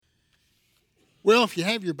Well, if you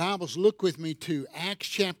have your Bibles, look with me to Acts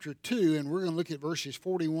chapter 2, and we're going to look at verses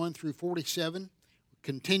 41 through 47,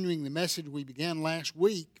 continuing the message we began last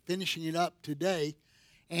week, finishing it up today.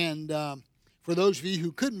 And for those of you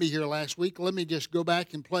who couldn't be here last week, let me just go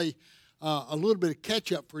back and play a little bit of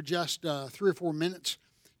catch-up for just 3 or 4 minutes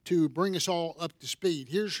to bring us all up to speed.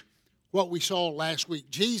 Here's what we saw last week.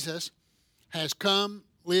 Jesus has come,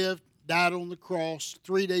 lived, died on the cross.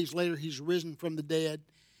 3 days later, he's risen from the dead.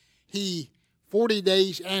 He 40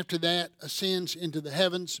 days after that, ascends into the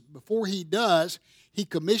heavens. Before he does, he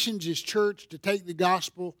commissions his church to take the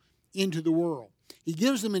gospel into the world. He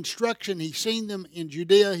gives them instruction. He's seen them in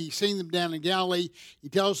Judea. He's seen them down in Galilee. He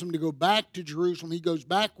tells them to go back to Jerusalem. He goes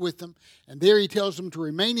back with them, and there he tells them to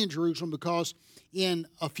remain in Jerusalem because in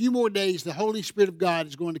a few more days, the Holy Spirit of God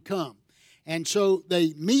is going to come. And so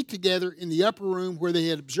they meet together in the upper room where they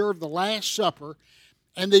had observed the Last Supper,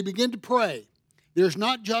 and they begin to pray. There's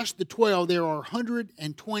not just the 12, there are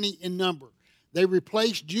 120 in number. They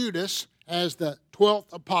replaced Judas as the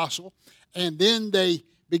 12th apostle, and then they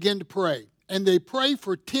begin to pray. And they pray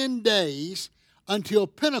for 10 days until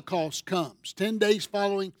Pentecost comes, 10 days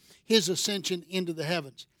following his ascension into the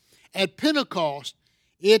heavens. At Pentecost,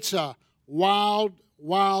 it's a wild,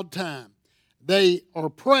 wild time. They are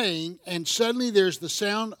praying, and suddenly there's the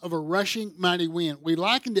sound of a rushing mighty wind. We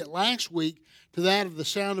likened it last week to that of the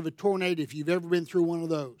sound of a tornado, if you've ever been through one of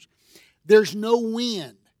those. There's no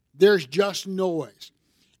wind. There's just noise.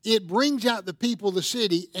 It brings out the people of the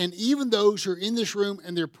city, and even those who are in this room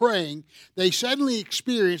and they're praying, they suddenly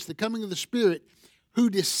experience the coming of the Spirit who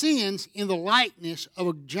descends in the likeness of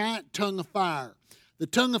a giant tongue of fire. The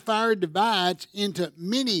tongue of fire divides into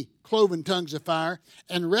many cloven tongues of fire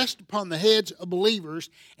and rests upon the heads of believers,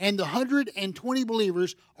 and the 120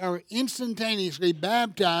 believers are instantaneously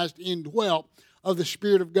baptized in dwelt of the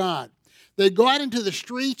Spirit of God. They go out into the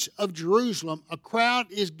streets of Jerusalem. A crowd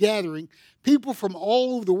is gathering, people from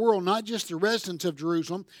all over the world, not just the residents of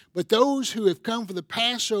Jerusalem, but those who have come for the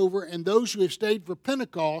Passover and those who have stayed for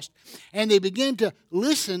Pentecost. And they begin to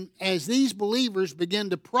listen as these believers begin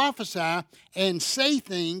to prophesy and say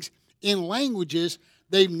things in languages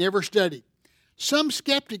they've never studied. Some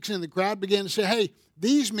skeptics in the crowd began to say, hey,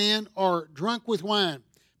 these men are drunk with wine.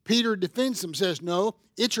 Peter defends them, says, no,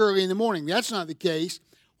 it's early in the morning. That's not the case.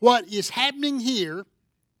 What is happening here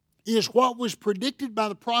is what was predicted by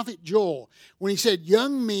the prophet Joel when he said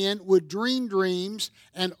young men would dream dreams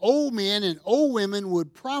and old men and old women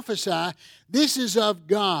would prophesy. This is of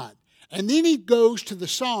God. And then he goes to the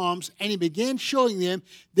Psalms and he begins showing them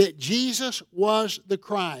that Jesus was the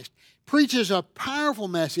Christ. Preaches a powerful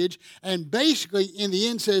message and basically in the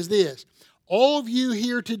end says this: all of you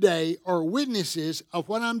here today are witnesses of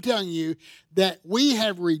what I'm telling you, that we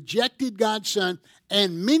have rejected God's Son,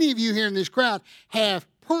 and many of you here in this crowd have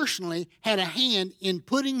personally had a hand in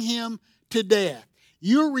putting him to death.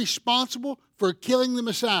 You're responsible for killing the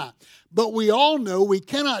Messiah. But we all know, we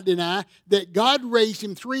cannot deny, that God raised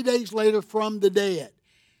him 3 days later from the dead.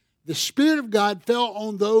 The Spirit of God fell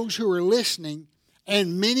on those who were listening,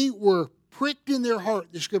 and many were pricked in their heart,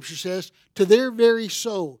 the Scripture says, to their very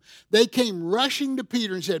soul. They came rushing to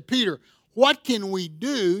Peter and said, Peter, what can we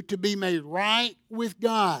do to be made right with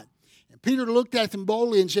God? And Peter looked at them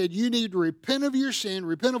boldly and said, you need to repent of your sin,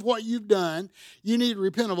 repent of what you've done. You need to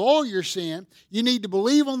repent of all your sin. You need to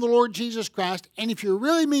believe on the Lord Jesus Christ. And if you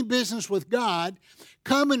really mean business with God,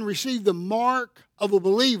 come and receive the mark of a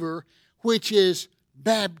believer, which is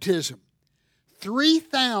baptism.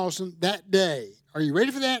 3,000 that day. Are you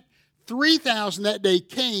ready for that? 3,000 that day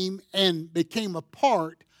came and became a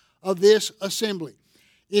part of this assembly.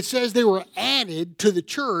 It says they were added to the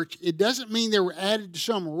church. It doesn't mean they were added to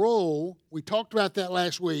some role. We talked about that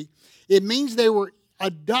last week. It means they were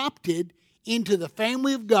adopted into the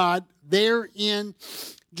family of God there in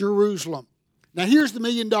Jerusalem. Now here's the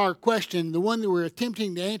million-dollar question, the one that we're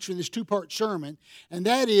attempting to answer in this two-part sermon, and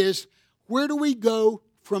that is, where do we go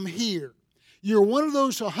from here? You're one of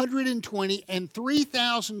those 120 and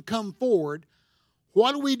 3,000 come forward.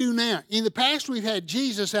 What do we do now? In the past, we've had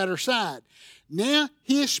Jesus at our side. Now,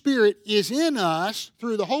 his Spirit is in us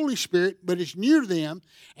through the Holy Spirit, but it's new to them,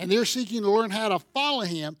 and they're seeking to learn how to follow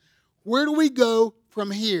him. Where do we go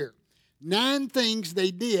from here? 9 things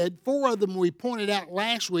they did. 4 of them we pointed out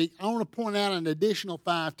last week. I want to point out an additional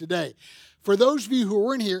 5 today. For those of you who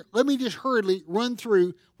weren't here, let me just hurriedly run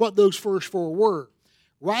through what those first 4 were.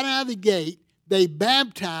 Right out of the gate, they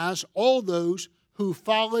baptized all those who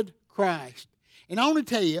followed Christ. And I want to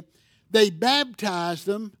tell you, they baptized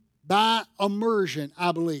them by immersion,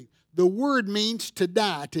 I believe. The word means to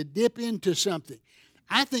die, to dip into something.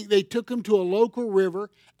 I think they took them to a local river,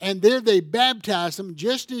 and there they baptized them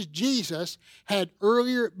just as Jesus had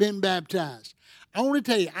earlier been baptized. I want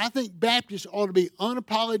to tell you, I think Baptists ought to be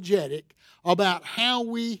unapologetic about how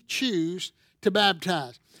we choose to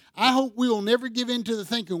baptize. I hope we will never give in to the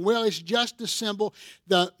thinking, well, it's just a symbol.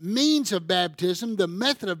 The means of baptism, the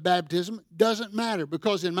method of baptism doesn't matter,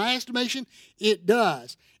 because in my estimation, it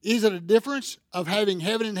does. Is it a difference of having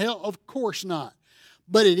heaven and hell? Of course not.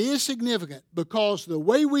 But it is significant, because the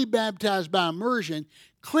way we baptize by immersion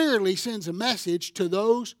clearly sends a message to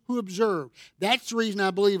those who observe. That's the reason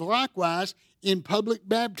I believe likewise in public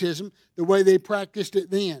baptism, the way they practiced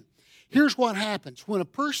it then. Here's what happens. When a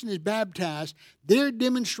person is baptized, they're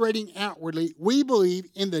demonstrating outwardly, we believe,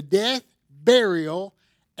 in the death, burial,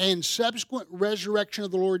 and subsequent resurrection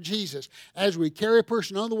of the Lord Jesus as we carry a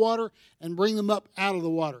person on the water and bring them up out of the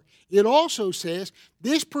water. It also says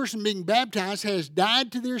this person being baptized has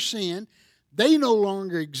died to their sin. They no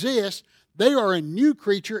longer exist. They are a new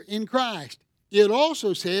creature in Christ. It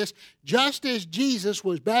also says, just as Jesus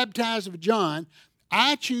was baptized of John,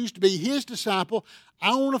 I choose to be his disciple.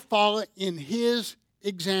 I want to follow in his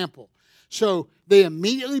example. So they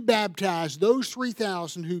immediately baptized those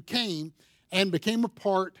 3,000 who came and became a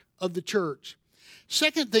part of the church.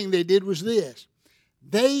 Second thing they did was this.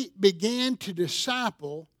 They began to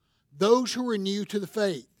disciple those who were new to the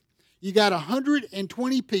faith. You got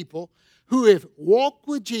 120 people who have walked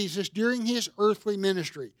with Jesus during his earthly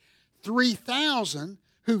ministry. 3,000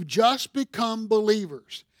 who've just become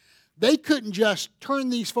believers. They couldn't just turn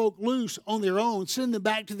these folk loose on their own, send them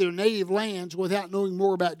back to their native lands without knowing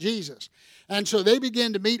more about Jesus. And so they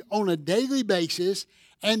began to meet on a daily basis,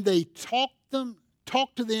 and they talked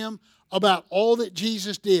to them about all that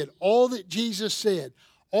Jesus did, all that Jesus said,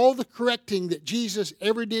 all the correcting that Jesus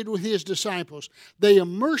ever did with his disciples. They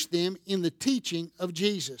immersed them in the teaching of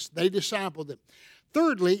Jesus. They discipled them.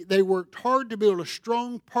 Thirdly, they worked hard to build a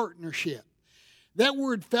strong partnership. That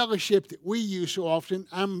word fellowship that we use so often,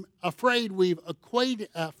 I'm afraid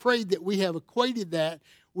that we have equated that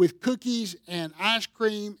with cookies and ice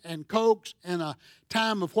cream and Cokes and a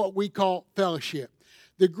time of what we call fellowship.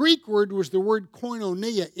 The Greek word was the word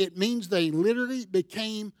koinonia. It means they literally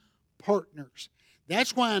became partners.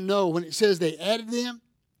 That's why I know when it says they added them,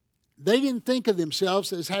 they didn't think of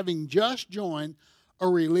themselves as having just joined a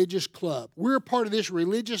religious club. We're a part of this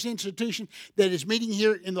religious institution that is meeting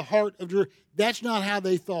here in the heart of Jerusalem. That's not how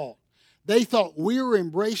they thought. They thought we were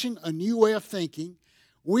embracing a new way of thinking.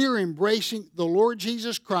 We are embracing the Lord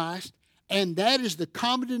Jesus Christ, and that is the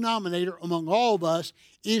common denominator among all of us,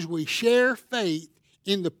 is we share faith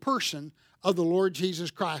in the person of the Lord Jesus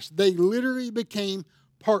Christ. They literally became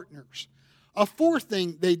partners. A fourth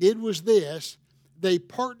thing they did was this. They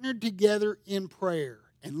partnered together in prayer.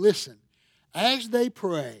 And listen, as they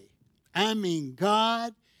pray,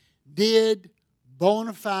 God did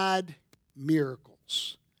bona fide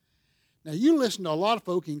miracles. Now, you listen to a lot of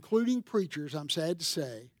folk, including preachers, I'm sad to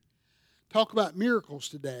say, talk about miracles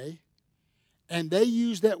today, and they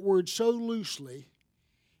use that word so loosely,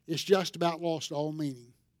 it's just about lost all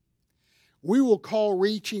meaning. We will call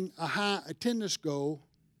reaching a high attendance goal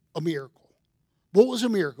a miracle. What was a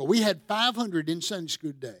miracle? We had 500 in Sunday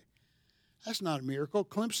school today. That's not a miracle.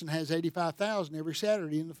 Clemson has 85,000 every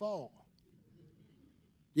Saturday in the fall.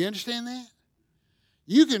 You understand that?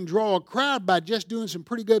 You can draw a crowd by just doing some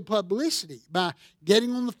pretty good publicity, by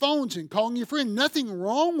getting on the phones and calling your friend. Nothing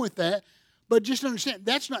wrong with that, but just understand,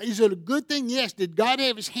 is it a good thing? Yes. Did God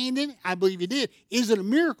have his hand in it? I believe he did. Is it a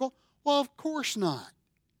miracle? Well, of course not.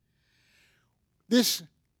 This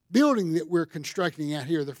building that we're constructing out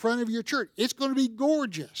here, the front of your church, it's going to be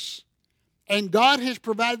gorgeous. And God has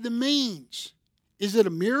provided the means. Is it a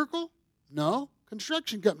miracle? No.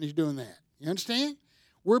 Construction company's doing that. You understand?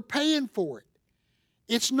 We're paying for it.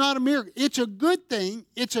 It's not a miracle. It's a good thing.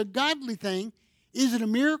 It's a godly thing. Is it a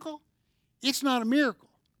miracle? It's not a miracle.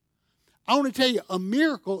 I want to tell you, a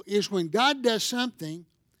miracle is when God does something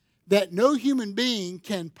that no human being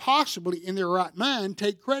can possibly, in their right mind,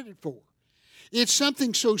 take credit for. It's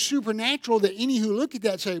something so supernatural that any who look at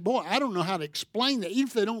that say, boy, I don't know how to explain that. Even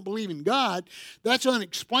if they don't believe in God, that's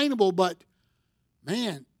unexplainable. But,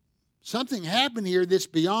 man, something happened here that's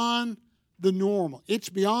beyond the normal. It's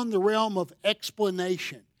beyond the realm of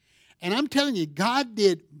explanation. And I'm telling you, God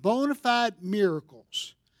did bona fide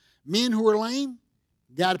miracles. Men who were lame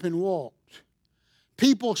got up and walked.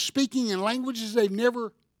 People speaking in languages they've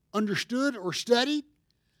never understood or studied,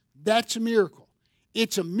 that's a miracle.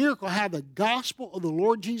 It's a miracle how the gospel of the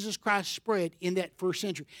Lord Jesus Christ spread in that first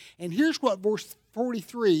century. And here's what verse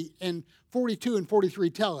 43 and 42 and 43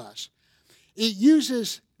 tell us. It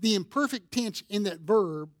uses the imperfect tense in that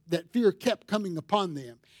verb, that fear kept coming upon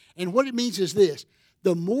them. And what it means is this: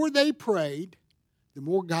 the more they prayed, the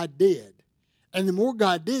more God did. And the more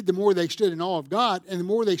God did, the more they stood in awe of God. And the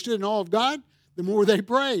more they stood in awe of God, the more they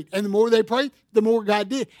prayed. And the more they prayed, the more God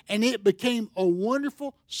did. And it became a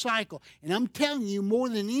wonderful cycle. And I'm telling you, more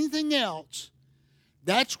than anything else,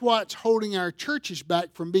 that's what's holding our churches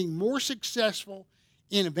back from being more successful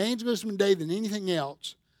in evangelism today than anything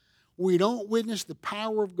else. We don't witness the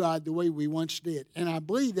power of God the way we once did. And I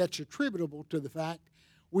believe that's attributable to the fact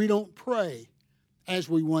we don't pray as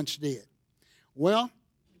we once did. Well,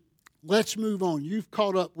 let's move on. You've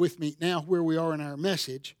caught up with me now where we are in our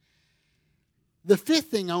message. The fifth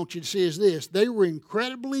thing I want you to see is this: they were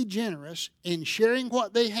incredibly generous in sharing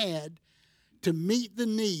what they had to meet the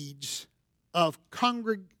needs of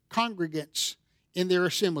congregants in their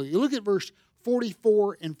assembly. You look at verse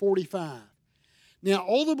 44 and 45. Now,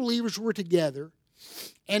 all the believers were together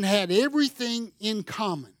and had everything in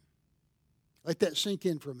common. Let that sink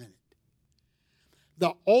in for a minute.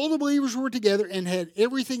 All the believers were together and had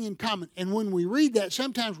everything in common. And when we read that,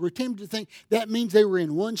 sometimes we're tempted to think that means they were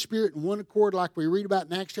in one spirit and one accord, like we read about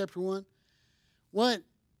in Acts chapter 1. Well,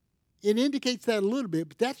 it indicates that a little bit,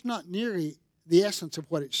 but that's not nearly the essence of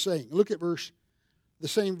what it's saying. Look at the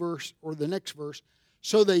same verse, or the next verse.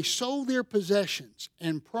 So they sold their possessions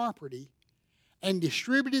and property and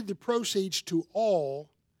distributed the proceeds to all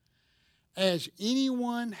as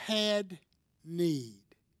anyone had need.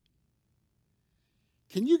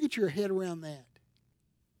 Can you get your head around that?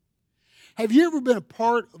 Have you ever been a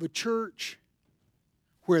part of a church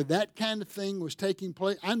where that kind of thing was taking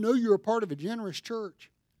place? I know you're a part of a generous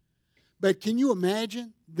church, but can you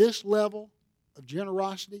imagine this level of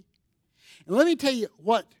generosity? And let me tell you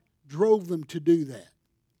what drove them to do that.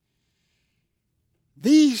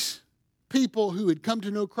 These people who had come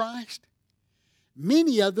to know Christ,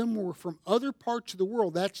 many of them were from other parts of the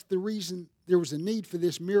world. That's the reason there was a need for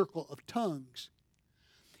this miracle of tongues.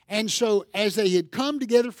 And so as they had come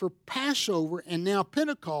together for Passover and now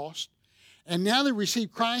Pentecost, and now they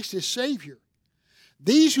received Christ as Savior,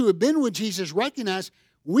 these who have been with Jesus recognize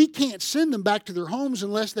we can't send them back to their homes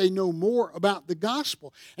unless they know more about the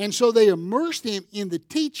gospel. And so they immersed them in the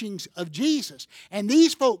teachings of Jesus. And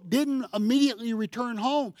these folk didn't immediately return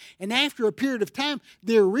home. And after a period of time,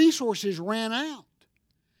 their resources ran out.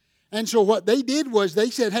 And so what they did was they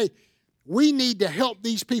said, hey, we need to help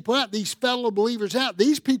these people out, these fellow believers out.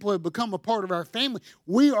 These people have become a part of our family.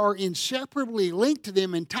 We are inseparably linked to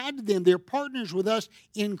them and tied to them. They're partners with us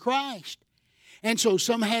in Christ. And so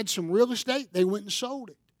some had some real estate, they went and sold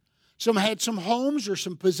it. Some had some homes or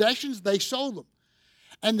some possessions, they sold them.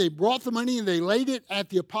 And they brought the money and they laid it at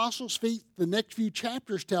the apostles' feet, the next few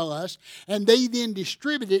chapters tell us, and they then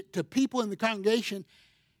distributed it to people in the congregation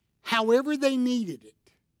however they needed it.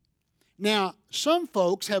 Now, some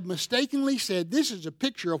folks have mistakenly said this is a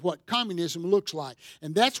picture of what communism looks like,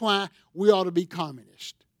 and that's why we ought to be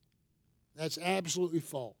communist. That's absolutely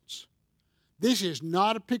false. This is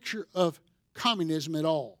not a picture of communism at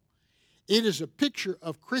all. It is a picture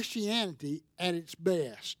of Christianity at its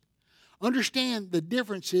best. Understand the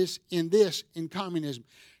differences in this in communism.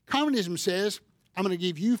 Communism says, I'm going to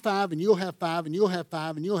give you 5 and you'll have 5 and you'll have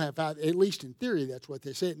 5 and you'll have 5. At least in theory, that's what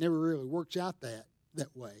they say. It never really works out that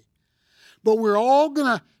way. But we're all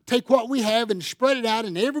going to take what we have and spread it out,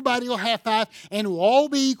 and everybody will have 5, and we'll all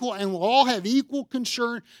be equal, and we'll all have equal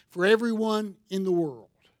concern for everyone in the world.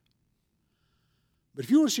 But if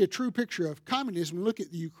you want to see a true picture of communism, look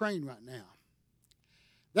at the Ukraine right now.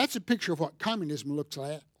 That's a picture of what communism looks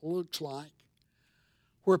like,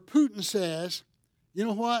 where Putin says, you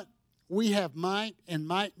know what? We have might, and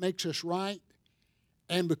might makes us right,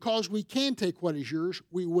 and because we can take what is yours,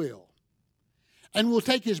 we will. And we'll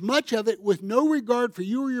take as much of it with no regard for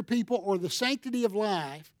you or your people or the sanctity of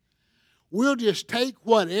life. We'll just take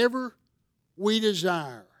whatever we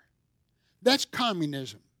desire. That's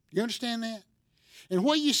communism. You understand that? And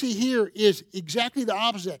what you see here is exactly the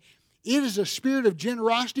opposite. It is a spirit of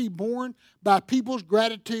generosity born by people's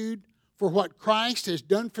gratitude for what Christ has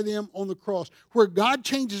done for them on the cross, where God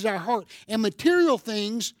changes our heart. And material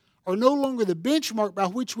things are no longer the benchmark by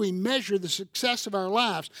which we measure the success of our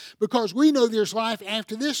lives, because we know there's life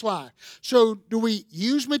after this life. So do we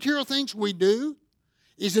use material things? We do.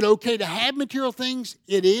 Is it okay to have material things?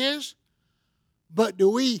 It is. But do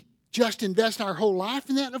we just invest our whole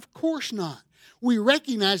life in that? Of course not. We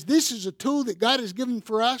recognize this is a tool that God has given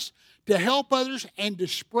for us to help others and to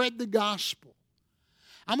spread the gospel.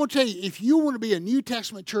 I'm going to tell you, if you want to be a New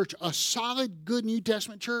Testament church, a solid, good New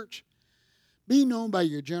Testament church, be known by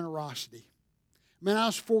your generosity. Man, I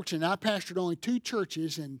was fortunate. I pastored only 2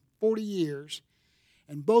 churches in 40 years,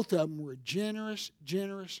 And both of them were generous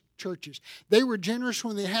churches. They were generous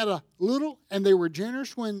when they had a little, and they were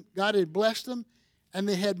generous when God had blessed them, and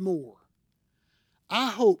they had more. I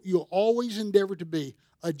hope you'll always endeavor to be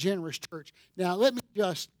a generous church. Now, let me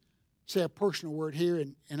just say a personal word here,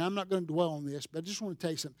 and I'm not going to dwell on this, but I just want to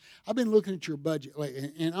tell you something. I've been looking at your budget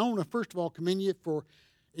lately, and I want to first of all commend you for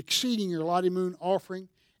exceeding your Lottie Moon offering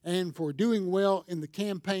and for doing well in the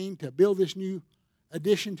campaign to build this new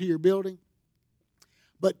addition to your building.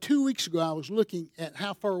 But 2 weeks ago, I was looking at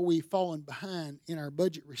how far we've fallen behind in our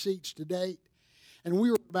budget receipts to date, and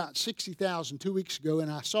we were about $60,000 2 weeks ago,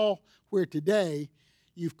 and I saw where today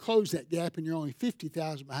you've closed that gap and you're only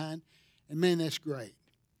 $50,000 behind, and man, that's great.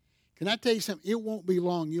 Can I tell you something? It won't be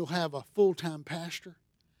long. You'll have a full-time pastor.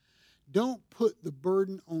 Don't put the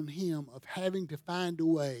burden on him of having to find a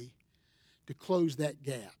way to close that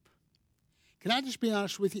gap. Can I just be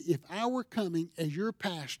honest with you? If I were coming as your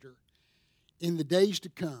pastor in the days to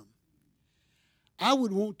come, I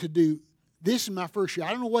would want to do, this in my first year.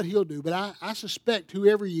 I don't know what he'll do, but I suspect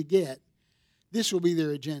whoever you get, this will be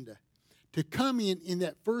their agenda. To come in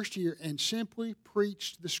that first year and simply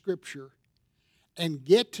preach the Scripture and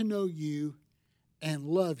get to know you and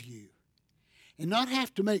love you. And not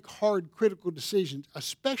have to make hard, critical decisions,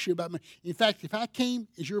 especially about money. In fact, if I came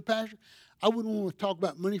as your pastor, I wouldn't want to talk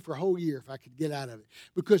about money for a whole year if I could get out of it.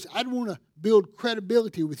 Because I'd want to build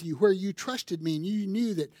credibility with you where you trusted me and you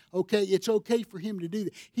knew that, okay, it's okay for him to do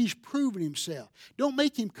that. He's proven himself. Don't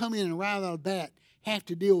make him come in and right out of the bat have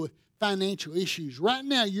to deal with financial issues. Right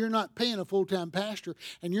now, you're not paying a full-time pastor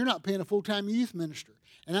and you're not paying a full-time youth minister.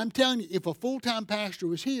 And I'm telling you, if a full-time pastor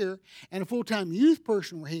was here and a full-time youth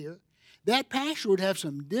person were here, that pastor would have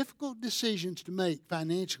some difficult decisions to make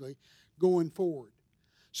financially going forward.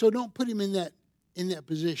 So don't put him in that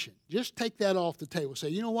position. Just take that off the table. Say,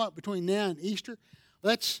 you know what, between now and Easter,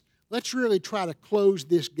 let's really try to close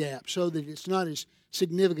this gap so that it's not as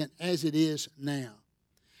significant as it is now.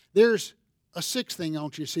 There's a sixth thing I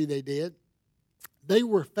want you to see they did. They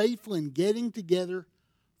were faithful in getting together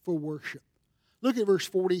for worship. Look at verse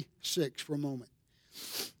 46 for a moment.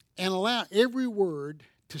 And allow every word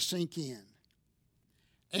to sink in.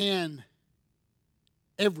 And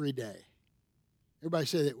every day. Everybody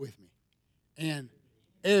say that with me. And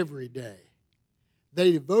every day.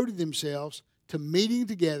 They devoted themselves to meeting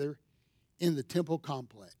together in the temple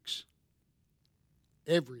complex.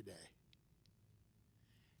 Every day.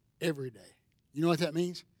 Every day. You know what that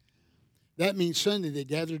means? That means Sunday they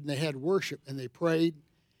gathered and they had worship and they prayed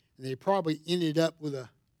and they probably ended up with a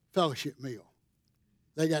fellowship meal.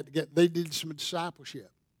 They did some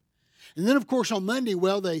discipleship. And then, of course, on Monday,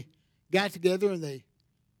 they got together and they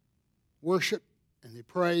worshiped and they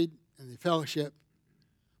prayed and they fellowshiped.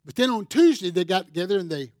 But then on Tuesday, they got together and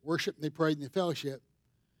they worshiped and they prayed and they fellowshiped.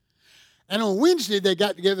 And on Wednesday, they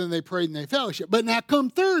got together and they prayed and they fellowshiped. But now come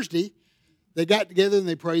Thursday, they got together and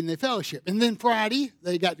they prayed and they fellowshiped. And then Friday,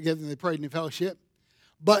 they got together and they prayed and they fellowshiped.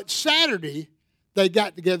 But Saturday, they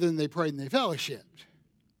got together and they prayed and they fellowshiped.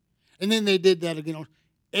 And then they did that again on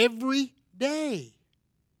every day.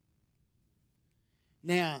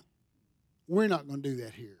 Now, we're not going to do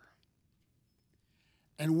that here.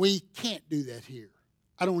 And we can't do that here.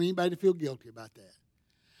 I don't want anybody to feel guilty about that.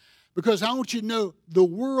 Because I want you to know the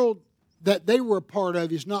world that they were a part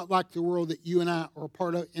of is not like the world that you and I are a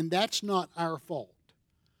part of, and that's not our fault.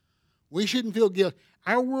 We shouldn't feel guilty.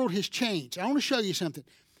 Our world has changed. I want to show you something.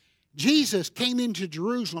 Jesus came into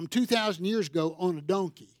Jerusalem 2,000 years ago on a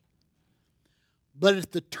donkey. But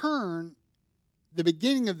at the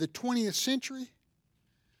beginning of the 20th century,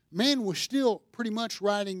 man was still pretty much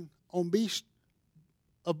riding on beasts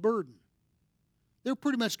of burden. They were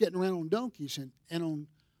pretty much getting around on donkeys and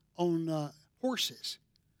on horses.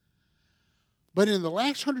 But in the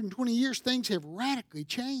last 120 years, things have radically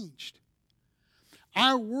changed.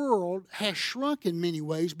 Our world has shrunk in many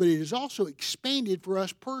ways, but it has also expanded for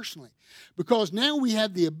us personally. Because now we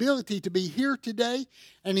have the ability to be here today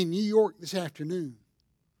and in New York this afternoon.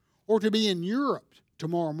 Or to be in Europe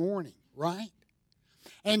tomorrow morning, right?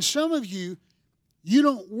 And some of you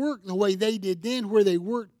don't work the way they did then, where they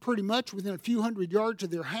worked pretty much within a few hundred yards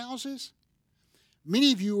of their houses.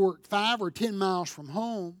 Many of you work 5 or 10 miles from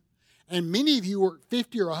home. And many of you work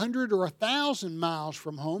 50 or 100 or 1,000 miles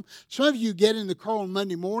from home. Some of you get in the car on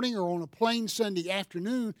Monday morning or on a plane Sunday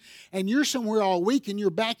afternoon, and you're somewhere all week, and you're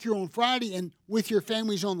back here on Friday and with your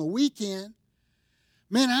families on the weekend.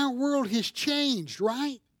 Man, our world has changed,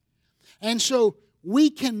 right? And so we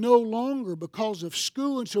can no longer, because of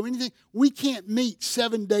school and so anything, we can't meet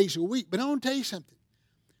 7 days a week. But I want to tell you something.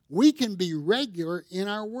 We can be regular in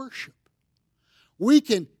our worship. We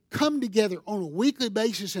can come together on a weekly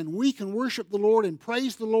basis and we can worship the Lord and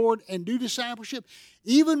praise the Lord and do discipleship,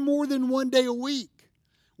 even more than one day a week.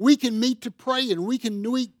 We can meet to pray and we can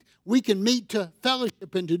meet to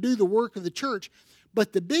fellowship and to do the work of the church.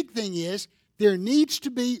 But the big thing is there needs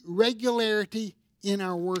to be regularity in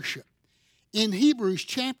our worship. In Hebrews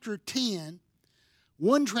chapter 10,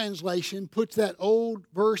 one translation puts that old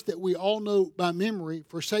verse that we all know by memory,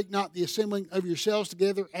 forsake not the assembling of yourselves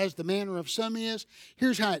together as the manner of some is.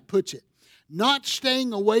 Here's how it puts it. Not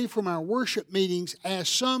staying away from our worship meetings as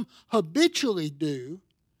some habitually do.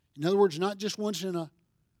 In other words, not just once in a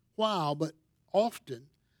while, but often.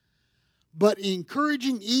 But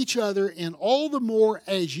encouraging each other, and all the more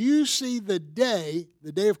as you see the day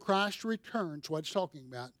of Christ's return, that's what it's talking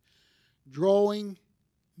about, drawing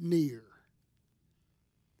near.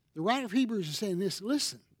 The writer of Hebrews is saying this,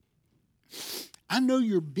 listen, I know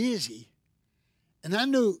you're busy, and I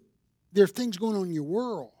know there are things going on in your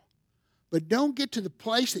world, but don't get to the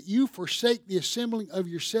place that you forsake the assembling of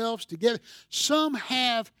yourselves together. Some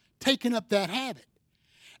have taken up that habit,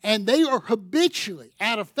 and they are habitually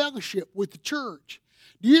out of fellowship with the church.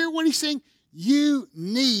 Do you hear what he's saying? You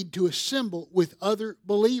need to assemble with other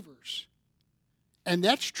believers. And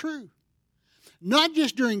that's true. Not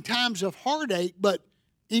just during times of heartache, but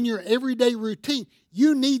in your everyday routine.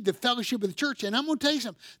 You need the fellowship of the church. And I'm going to tell you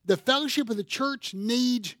something. The fellowship of the church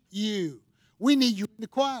needs you. We need you in the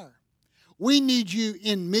choir. We need you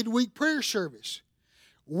in midweek prayer service.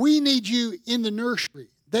 We need you in the nursery.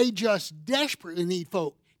 They just desperately need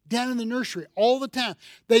folk down in the nursery all the time.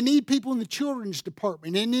 They need people in the children's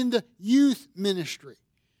department and in the youth ministry.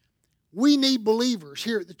 We need believers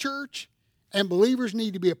here at the church, and believers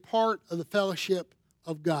need to be a part of the fellowship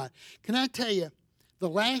of God. Can I tell you, the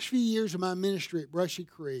last few years of my ministry at Brushy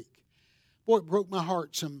Creek, boy, it broke my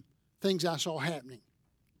heart, some things I saw happening.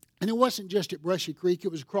 And it wasn't just at Brushy Creek,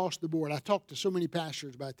 it was across the board. I talked to so many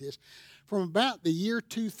pastors about this. From about the year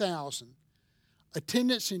 2000,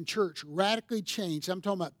 attendance in church radically changed. I'm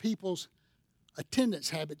talking about people's attendance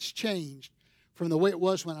habits changed from the way it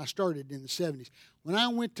was when I started in the 70s. When I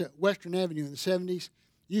went to Western Avenue in the 70s,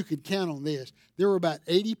 you could count on this. There were about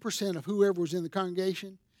 80% of whoever was in the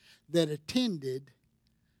congregation that attended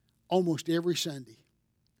almost every Sunday.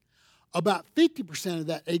 About 50% of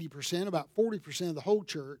that 80%, about 40% of the whole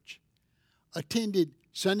church, attended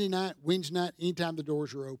Sunday night, Wednesday night, anytime the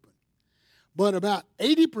doors were open. But about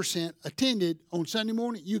 80% attended on Sunday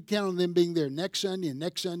morning. You count on them being there next Sunday and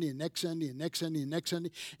next Sunday and next Sunday and next Sunday and next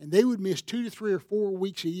Sunday. And they would miss 2 to 3 or 4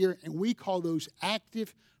 weeks a year, and we call those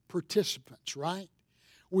active participants, right?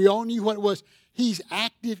 We all knew what it was. He's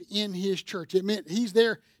active in his church. It meant he's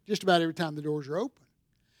there just about every time the doors are open.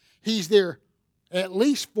 He's there at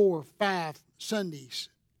least 4 or 5 Sundays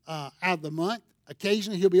out of the month.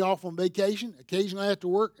 Occasionally he'll be off on vacation. Occasionally after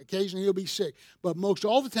work. Occasionally he'll be sick. But most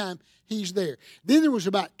all the time he's there. Then there was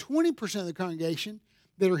about 20% of the congregation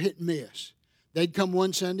that are hit and miss. They'd come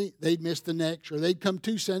one Sunday, they'd miss the next. Or they'd come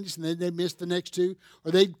 2 Sundays and then they'd miss the next 2.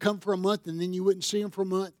 Or they'd come for a month and then you wouldn't see them for a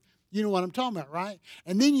month. You know what I'm talking about, right?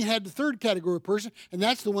 And then you had the third category of person, and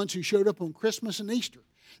that's the ones who showed up on Christmas and Easter.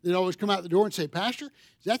 They'd always come out the door and say, Pastor,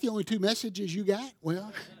 is that the only 2 messages you got?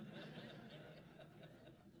 Well,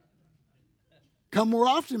 come more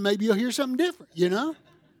often, maybe you'll hear something different, you know?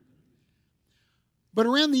 But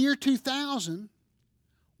around the year 2000,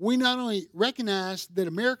 we not only recognized that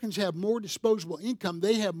Americans have more disposable income,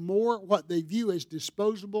 they have more what they view as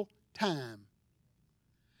disposable time.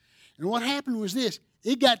 And what happened was this.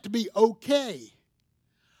 It got to be okay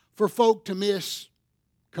for folk to miss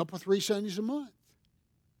a couple, 3 Sundays a month.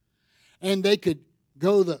 And they could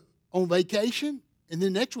go on vacation, and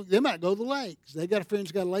then next week they might go to the lakes. They got a friend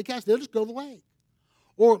who's got a lake house, they'll just go to the lake.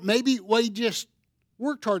 Or maybe we just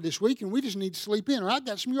worked hard this week and we just need to sleep in, or I've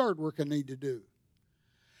got some yard work I need to do.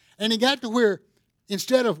 And it got to where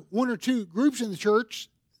instead of 1 or 2 groups in the church,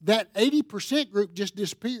 that 80% group just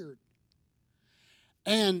disappeared.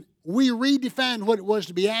 And we redefined what it was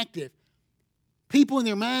to be active. People in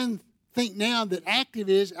their mind think now that active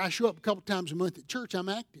is, I show up a couple times a month at church, I'm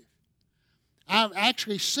active. I've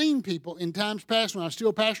actually seen people in times past when I was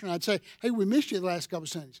still pastoring, I'd say, hey, we missed you the last couple of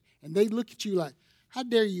Sundays. And they'd look at you like, how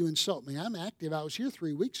dare you insult me? I'm active. I was here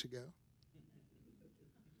 3 weeks ago.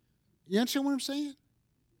 You understand what I'm saying?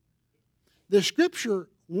 The Scripture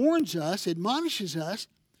warns us, admonishes us,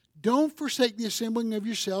 don't forsake the assembling of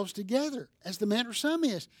yourselves together, as the manner of some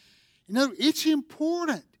is. You know, it's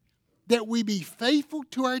important that we be faithful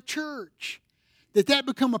to our church, that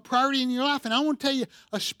become a priority in your life. And I want to tell you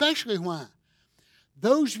especially why.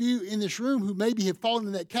 Those of you in this room who maybe have fallen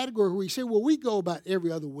in that category where you say, well, we go about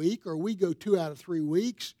every other week or we go 2 out of 3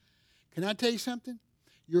 weeks. Can I tell you something?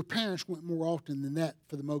 your parents went more often than that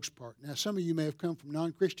for the most part. Now, some of you may have come from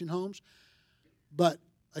non-Christian homes, but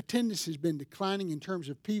attendance has been declining in terms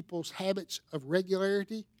of people's habits of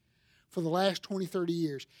regularity for the last 20, 30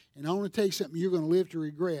 years. And I want to tell you something you're going to live to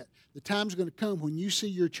regret. The time's going to come when you see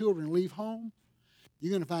your children leave home,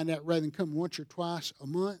 you're going to find out rather than come once or twice a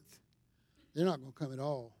month, they're not going to come at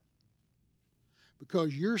all.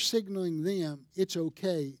 Because you're signaling them it's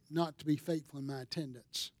okay not to be faithful in my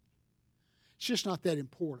attendance. It's just not that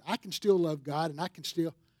important. I can still love God and I can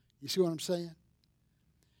still, you see what I'm saying?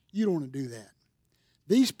 You don't want to do that.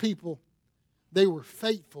 These people, they were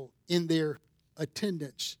faithful in their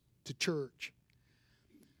attendance to church.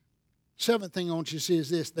 Seventh thing I want you to see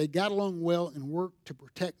is this. They got along well and worked to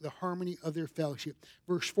protect the harmony of their fellowship.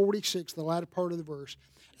 Verse 46, the latter part of the verse.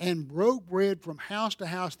 And broke bread from house to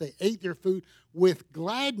house. They ate their food with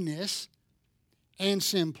gladness and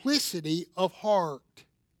simplicity of heart.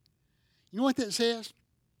 You know what that says?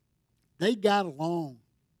 They got along.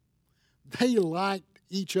 They liked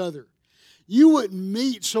each other. You wouldn't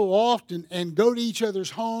meet so often and go to each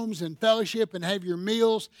other's homes and fellowship and have your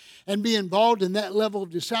meals and be involved in that level of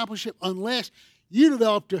discipleship unless you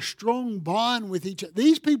developed a strong bond with each other.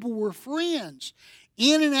 These people were friends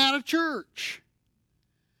in and out of church.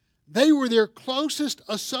 They were their closest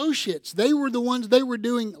associates. They were the ones they were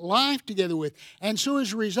doing life together with. And so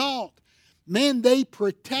as a result, man, they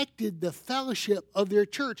protected the fellowship of their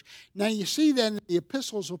church. Now you see that in the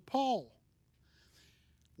epistles of Paul.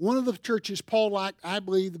 One of the churches Paul liked, I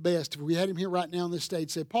believe, the best, if we had him here right now on this stage,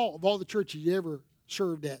 say, Paul, of all the churches you ever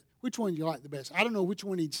served at, which one do you like the best? I don't know which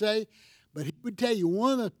one he'd say, but he would tell you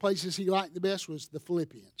one of the places he liked the best was the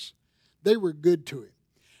Philippians. They were good to him.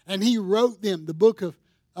 And he wrote them, the book of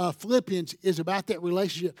Philippians is about that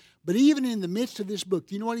relationship. But even in the midst of this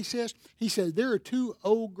book, you know what he says? He says, there are two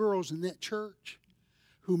old girls in that church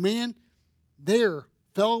who, man, they're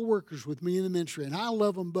fellow workers with me in the ministry, and I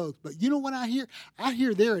love them both. But you know what I hear? I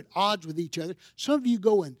hear they're at odds with each other. Some of you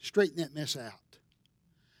go and straighten that mess out.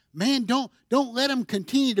 Man, don't let them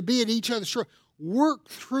continue to be at each other's throat. Work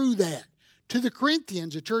through that. To the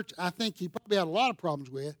Corinthians, a church I think he probably had a lot of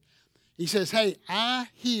problems with, he says, hey, I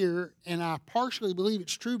hear, and I partially believe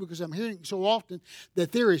it's true because I'm hearing it so often,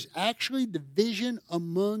 that there is actually division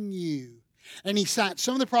among you. And he cites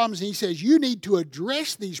some of the problems, and he says, you need to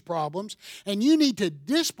address these problems, and you need to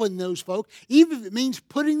discipline those folk, even if it means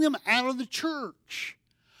putting them out of the church.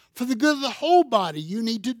 For the good of the whole body, you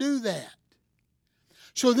need to do that.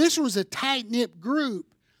 So this was a tight-knit group.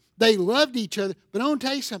 They loved each other, but I want to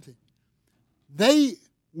tell you something. They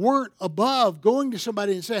weren't above going to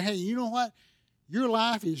somebody and saying, hey, you know what? Your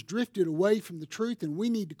life is drifted away from the truth, and we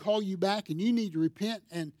need to call you back, and you need to repent,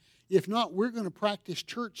 and if not, we're going to practice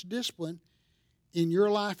church discipline in your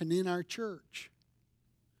life and in our church.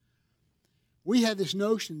 We have this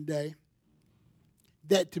notion today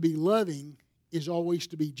that to be loving is always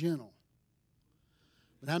to be gentle.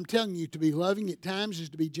 But I'm telling you, to be loving at times is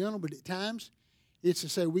to be gentle, but at times it's to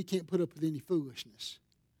say we can't put up with any foolishness.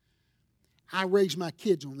 I raise my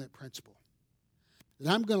kids on that principle.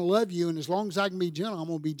 That I'm going to love you, and as long as I can be gentle, I'm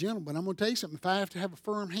going to be gentle. But I'm going to tell you something. If I have to have a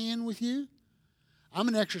firm hand with you, I'm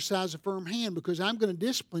going to exercise a firm hand because I'm going to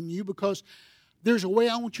discipline you because there's a way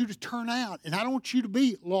I want you to turn out. And I don't want you to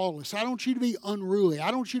be lawless. I don't want you to be unruly. I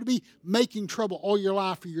don't want you to be making trouble all your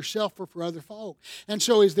life for yourself or for other folk. And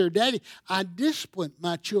so as their daddy, I discipline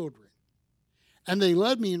my children. And they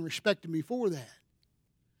love me and respected me for that.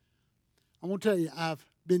 I want to tell you, I've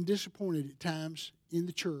been disappointed at times in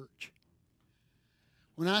the church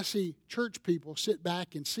when I see church people sit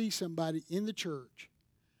back and see somebody in the church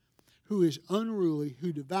who is unruly,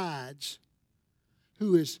 who divides,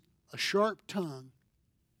 who is a sharp tongue,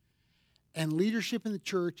 and leadership in the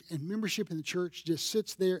church and membership in the church just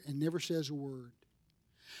sits there and never says a word.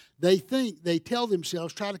 They tell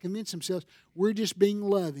themselves, try to convince themselves, we're just being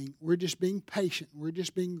loving, we're just being patient, we're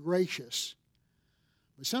just being gracious.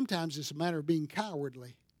 But sometimes it's a matter of being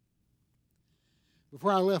cowardly.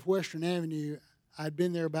 Before I left Western Avenue, I'd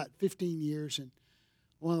been there about 15 years, and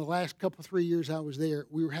one of the last 3 years I was there,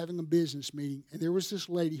 we were having a business meeting, and there was this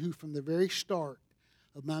lady who from the very start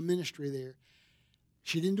of my ministry there,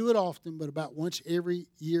 she didn't do it often, but about once every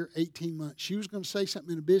year, 18 months, she was going to say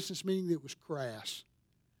something in a business meeting that was crass.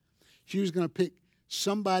 She was going to pick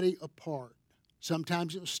somebody apart.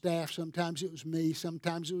 Sometimes it was staff, sometimes it was me,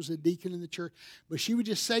 sometimes it was a deacon in the church, but she would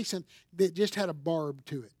just say something that just had a barb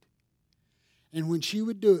to it. And when she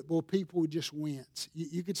would do it, boy, people would just wince.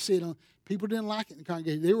 You could see it on, people didn't like it in the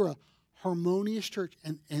congregation. They were a harmonious church,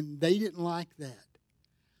 and they didn't like that.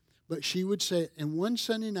 But she would say it. And one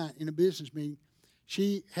Sunday night in a business meeting,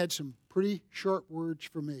 she had some pretty sharp words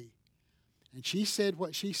for me. And she said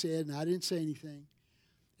what she said, and I didn't say anything.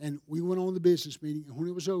 And we went on the business meeting, and when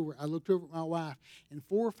it was over, I looked over at my wife, and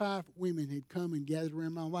 4 or 5 women had come and gathered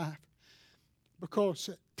around my wife because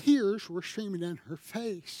tears were streaming down her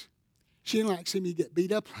face. She didn't like to see me get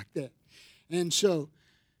beat up like that. And so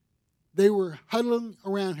they were huddling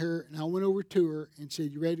around her, and I went over to her and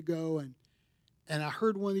said, "You ready to go?" And I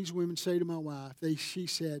heard one of these women say to my wife, she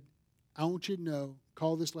said, "I want you to know,"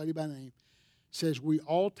 call this lady by name, says, "we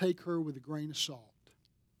all take her with a grain of salt.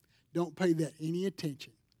 Don't pay that any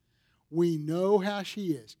attention. We know how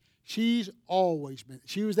she is. She's always been.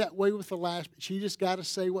 She was that way with the last, but she just got to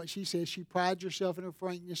say what she says. She prides herself in her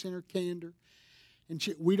frankness and her candor. And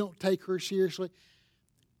we don't take her seriously.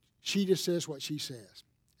 She just says what she says."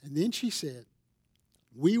 And then she said,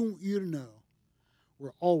 "We want you to know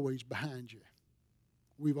we're always behind you.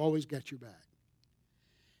 We've always got your back."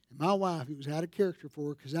 And my wife, it was out of character for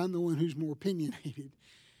her because I'm the one who's more opinionated.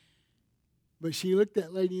 But she looked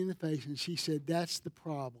that lady in the face and she said, "That's the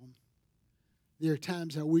problem. There are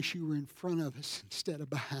times I wish you were in front of us instead of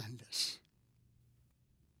behind us."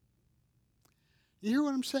 You hear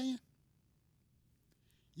what I'm saying?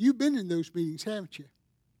 You've been in those meetings, haven't you?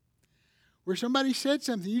 Where somebody said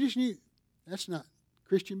something, you just knew, that's not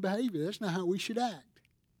Christian behavior. That's not how we should act.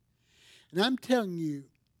 And I'm telling you,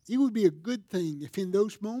 it would be a good thing if in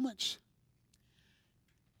those moments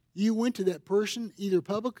you went to that person, either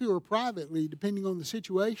publicly or privately, depending on the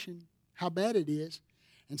situation, how bad it is,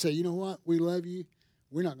 and say, "You know what? We love you.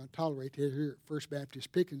 We're not going to tolerate that here at First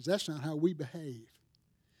Baptist Pickens. That's not how we behave.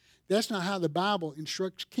 That's not how the Bible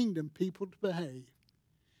instructs kingdom people to behave."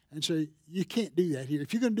 And so you can't do that here.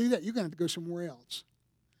 If you're going to do that, you're going to have to go somewhere else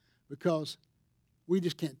because we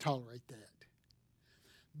just can't tolerate that.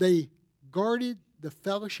 They guarded the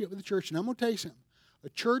fellowship of the church. And I'm going to tell you something. A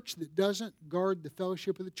church that doesn't guard the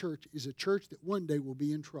fellowship of the church is a church that one day will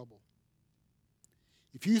be in trouble.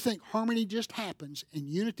 If you think harmony just happens and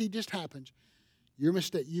unity just happens, you're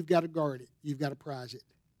mistaken. You've got to guard it. You've got to prize it.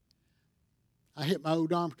 I hit my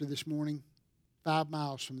odometer this morning 5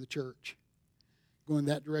 miles from the church, going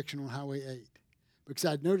that direction on Highway 8. Because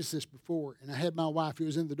I'd noticed this before, and I had my wife, it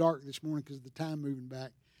was in the dark this morning because of the time moving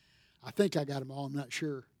back. I think I got them all, I'm not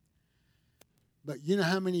sure. But you know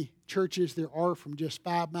how many churches there are from just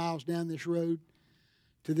 5 miles down this road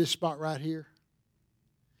to this spot right here?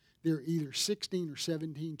 There are either 16 or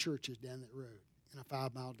 17 churches down that road in a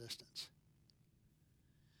 5-mile distance.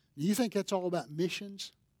 Do you think that's all about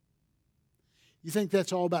missions? You think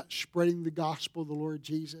that's all about spreading the gospel of the Lord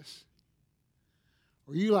Jesus?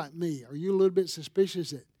 Or are you like me? Are you a little bit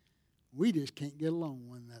suspicious that we just can't get along with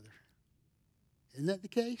one another? Isn't that the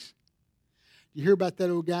case? You hear about that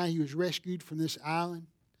old guy? He was rescued from this island,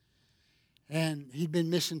 and he'd been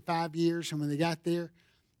missing 5 years, and when they got there,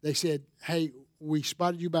 they said, "Hey, we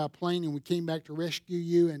spotted you by a plane, and we came back to rescue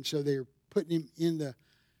you," and so they're putting him in the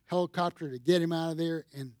helicopter to get him out of there,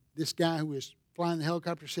 and this guy who was flying the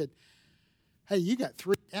helicopter said, "Hey, you got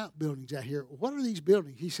 3 outbuildings out here. What are these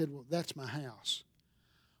buildings?" He said, "Well, that's my house."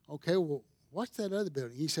 "Okay, well, what's that other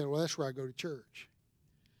building?" He said, "Well, that's where I go to church."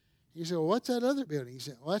 He said, "Well, what's that other building?" He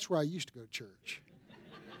said, "Well, that's where I used to go to church."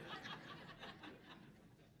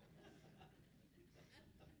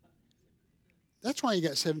 That's why you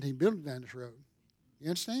got 17 buildings down this road. You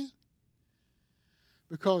understand?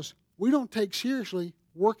 Because we don't take seriously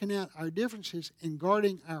working out our differences and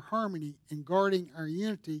guarding our harmony and guarding our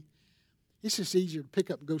unity. It's just easier to pick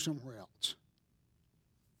up and go somewhere else.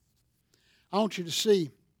 I want you to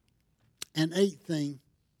see an 8th thing.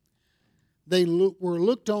 They were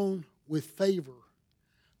looked on with favor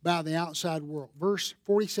by the outside world. Verse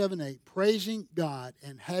 47:8, praising God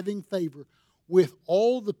and having favor with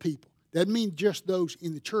all the people. Doesn't mean just those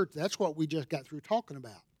in the church. That's what we just got through talking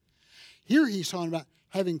about. Here he's talking about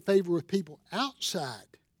having favor with people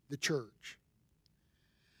outside the church.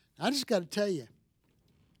 I just got to tell you,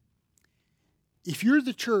 if you're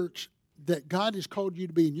the church that God has called you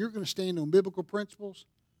to be and you're going to stand on biblical principles,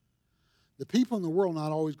 the people in the world are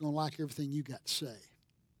not always going to like everything you got to say.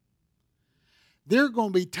 There are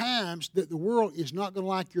going to be times that the world is not going to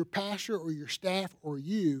like your pastor or your staff or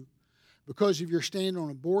you because of your stand on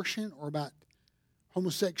abortion or about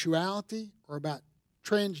homosexuality or about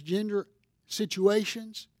transgender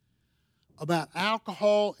situations, about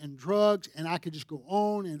alcohol and drugs, and I could just go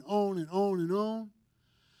on and on and on and on.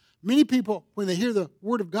 Many people, when they hear the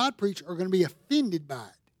Word of God preached, are going to be offended by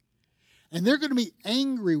it. And they're going to be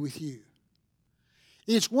angry with you.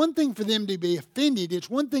 It's one thing for them to be offended. It's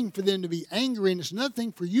one thing for them to be angry, and it's another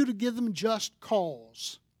thing for you to give them just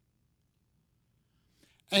cause.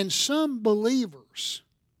 And some believers,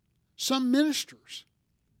 some ministers,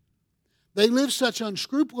 They live such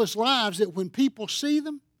unscrupulous lives that when people see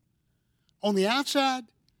them on the outside,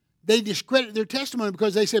 they discredit their testimony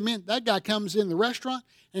because they say, man, that guy comes in the restaurant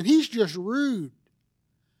and he's just rude.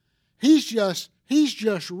 He's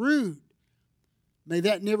just rude. May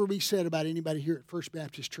that never be said about anybody here at First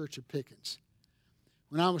Baptist Church of Pickens.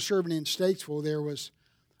 When I was serving in Statesville, there was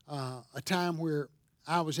a time where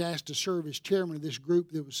I was asked to serve as chairman of this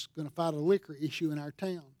group that was going to fight a liquor issue in our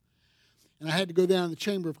town. And I had to go down to the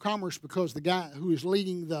Chamber of Commerce because the guy who was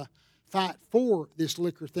leading the fight for this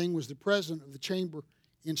liquor thing was the president of the chamber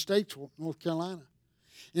in Statesville, North Carolina.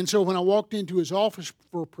 And so when I walked into his office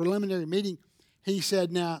for a preliminary meeting, he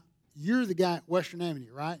said, now, you're the guy at Western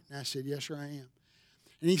Avenue, right? And I said, yes, sir, I am.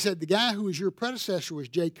 And he said, the guy who was your predecessor was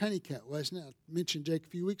Jake Honeycutt, wasn't it? I mentioned Jake a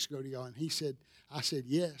few weeks ago to y'all, and I said,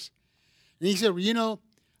 yes. And he said, well, you know,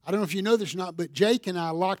 I don't know if you know this or not, but Jake and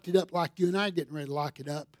I locked it up like you and I are getting ready to lock it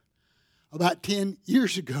up about 10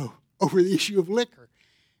 years ago over the issue of liquor.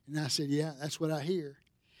 And I said, yeah, that's what I hear.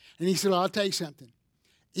 And he said, well, I'll tell you something.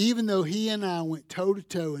 Even though he and I went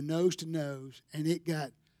toe-to-toe and nose-to-nose, and it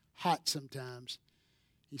got hot sometimes,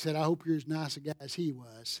 he said, I hope you're as nice a guy as he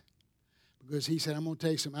was. Because he said, I'm going to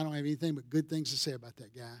tell you something, I don't have anything but good things to say about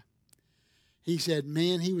that guy. He said,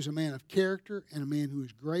 man, he was a man of character and a man who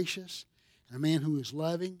was gracious and a man who was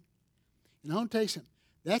loving. And I want to tell you something,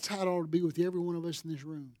 that's how it ought to be with every one of us in this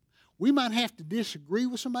room. We might have to disagree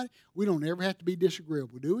with somebody. We don't ever have to be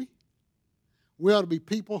disagreeable, do we? We ought to be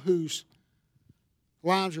people whose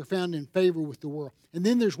lives are found in favor with the world. And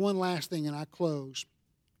then there's one last thing, and I close.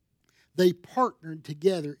 They partnered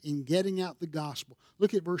together in getting out the gospel.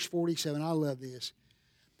 Look at verse 47. I love this.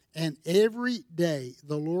 And every day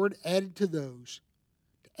the Lord added to them,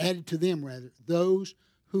 those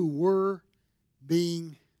who were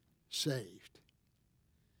being saved.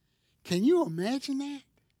 Can you imagine that?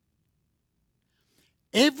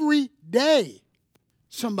 Every day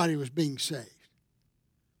somebody was being saved.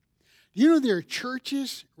 Do you know there are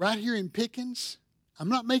churches right here in Pickens? I'm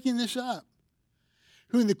not making this up.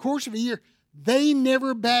 Who in the course of a year, they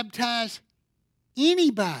never baptize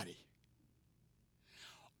anybody.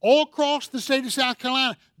 All across the state of South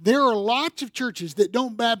Carolina, there are lots of churches that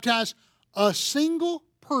don't baptize a single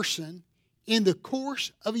person in the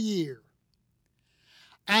course of a year.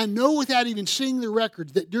 I know without even seeing the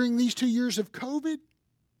records that during these 2 years of COVID,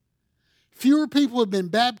 fewer people have been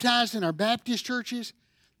baptized in our Baptist churches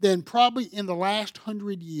than probably in the last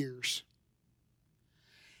 100 years.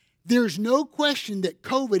 There's no question that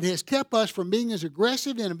COVID has kept us from being as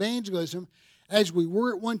aggressive in evangelism as we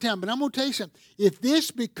were at one time. But I'm going to tell you something. If this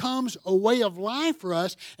becomes a way of life for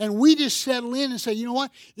us and we just settle in and say, you know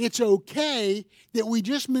what, it's okay that we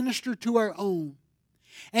just minister to our own,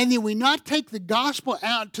 and then we not take the gospel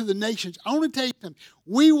out to the nations, I want to tell you something.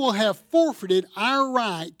 We will have forfeited our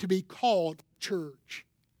right to be called church.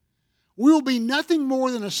 We will be nothing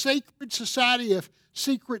more than a sacred society of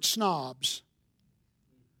secret snobs.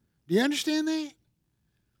 Do you understand that?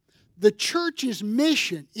 The church's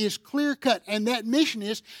mission is clear-cut, and that mission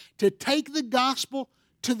is to take the gospel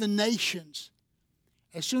to the nations.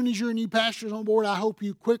 As soon as your new pastor's on board, I hope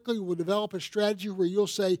you quickly will develop a strategy where you'll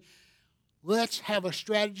say, let's have a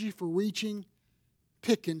strategy for reaching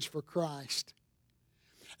Pickens for Christ.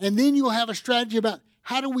 And then you'll have a strategy about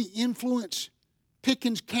how do we influence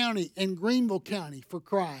Pickens County and Greenville County for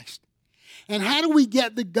Christ. And how do we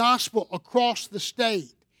get the gospel across the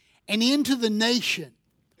state and into the nation,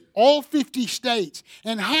 all 50 states?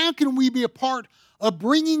 And how can we be a part of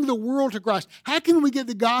bringing the world to Christ? How can we get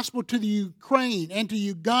the gospel to the Ukraine and to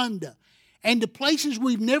Uganda and to places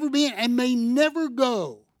we've never been and may never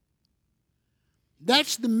go?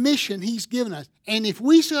 That's the mission He's given us. And if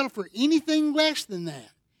we settle for anything less than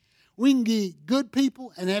that, we can be good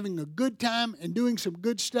people and having a good time and doing some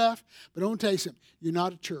good stuff. But I want to tell you something. You're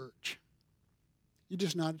not a church. You're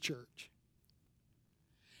just not a church.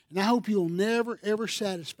 And I hope you'll never, ever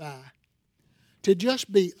satisfy to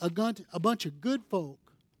just be a bunch of good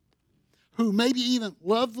folk who maybe even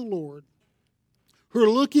love the Lord, who are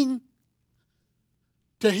looking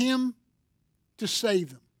to Him to save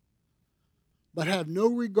them, but have no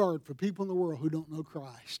regard for people in the world who don't know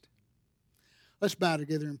Christ. Let's bow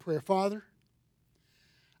together in prayer. Father,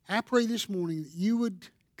 I pray this morning that you would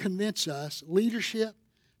convince us, leadership,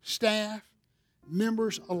 staff,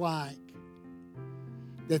 members alike,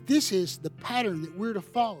 that this is the pattern that we're to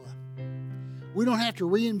follow. We don't have to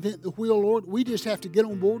reinvent the wheel, Lord. We just have to get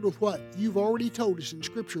on board with what you've already told us in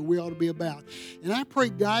Scripture we ought to be about. And I pray,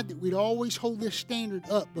 God, that we'd always hold this standard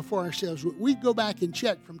up before ourselves. We'd go back and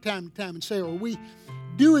check from time to time and say, are we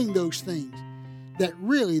doing those things that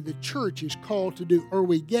really the church is called to do? Are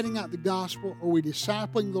we getting out the gospel? Are we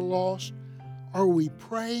discipling the lost? Are we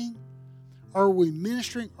praying? Are we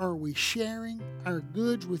ministering? Are we sharing our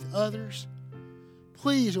goods with others?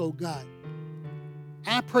 Please, oh God,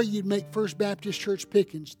 I pray you'd make First Baptist Church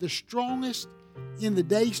Pickens the strongest in the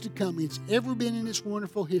days to come it's ever been in its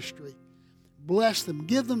wonderful history. Bless them.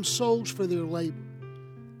 Give them souls for their labor.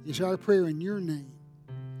 Is our prayer in your name.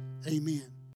 Amen.